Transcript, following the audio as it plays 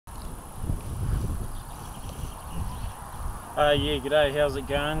Yeah, g'day, how's it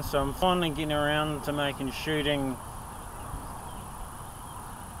going? So I'm finally getting around to making a shooting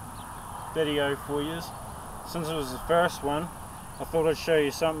video for you. Since it was the first one, I thought I'd show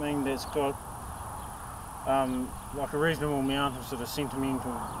you something that's got like a reasonable amount of sort of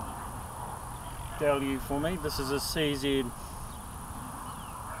sentimental value for me. This is a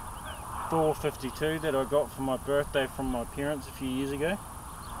cz452 that I got for my birthday from my parents a few years ago.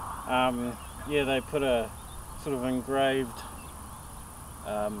 Yeah, they put a sort of engraved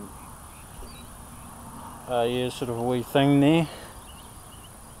yeah, sort of a wee thing there.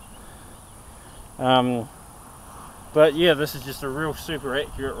 But yeah, this is just a real super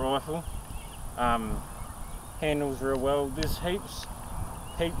accurate rifle. Handles real well. There's heaps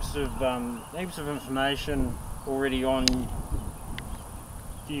of information already on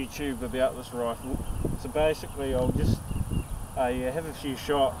YouTube about this rifle. So basically, I'll just yeah, have a few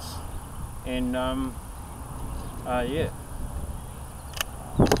shots and yeah.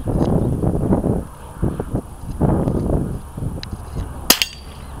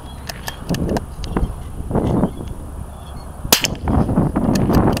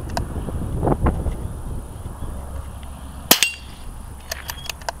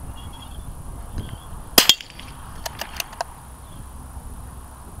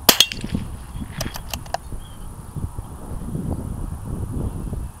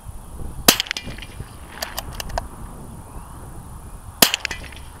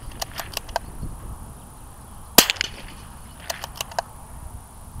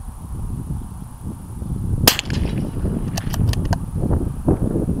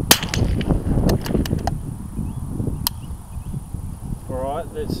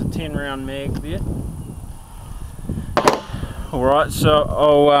 That's a 10 round mag there. Alright, so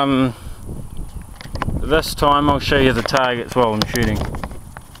I'll this time I'll show you the targets while I'm shooting.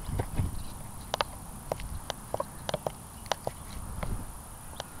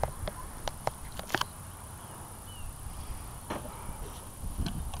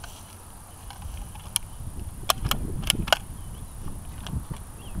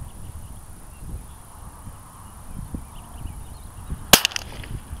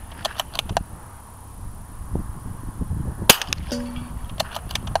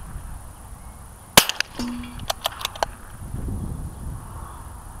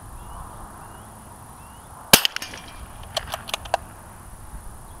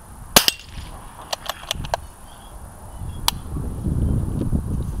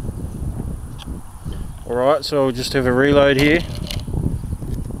 Alright, so I'll just have a reload here.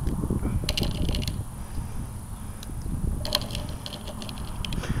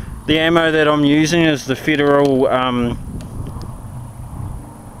 The ammo that I'm using is the Federal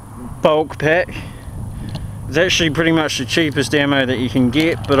bulk pack. It's actually pretty much the cheapest ammo that you can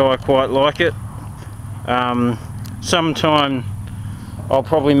get, but I quite like it. Sometime I'll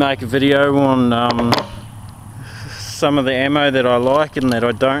probably make a video on some of the ammo that I like and that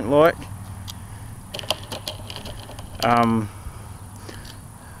I don't like.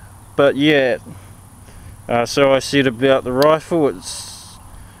 But yeah, so I said about the rifle, it's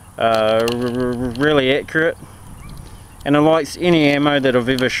really accurate, and it likes any ammo that I've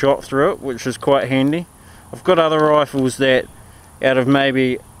ever shot through it, which is quite handy. I've got other rifles that out of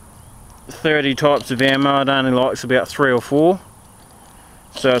maybe 30 types of ammo, it only likes about 3 or 4,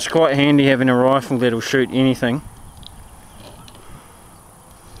 so it's quite handy having a rifle that'll shoot anything.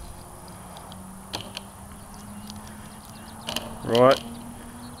 Right,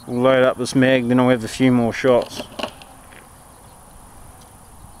 we'll load up this mag, then I'll have a few more shots.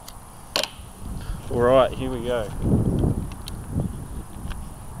 Alright, here we go.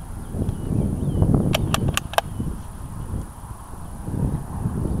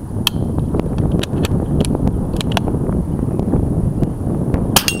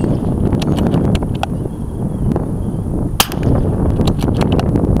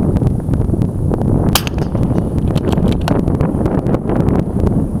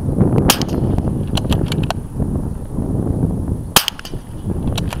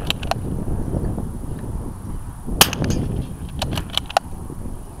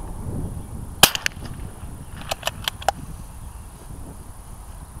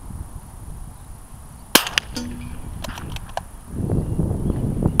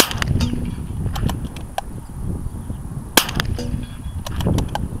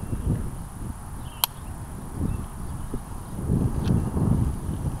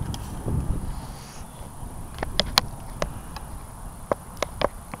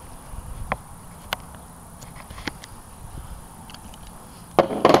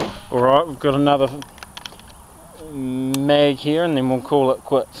 Alright, we've got another mag here and then we'll call it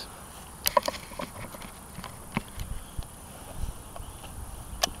quits.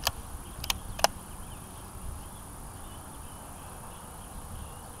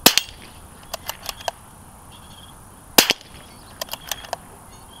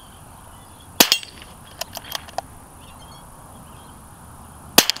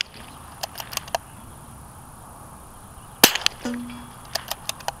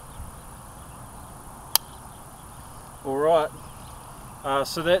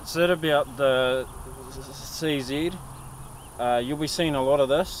 So that's it about the CZ. You'll be seeing a lot of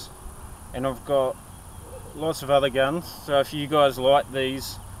this, and I've got lots of other guns, so if you guys like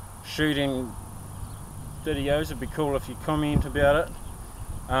these shooting videos, it'd be cool if you comment about it.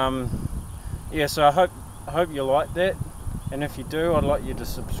 Yeah, so I hope you like that, and if you do, I'd like you to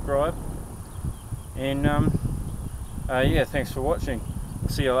subscribe, and yeah, thanks for watching.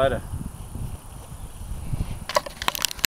 See you later.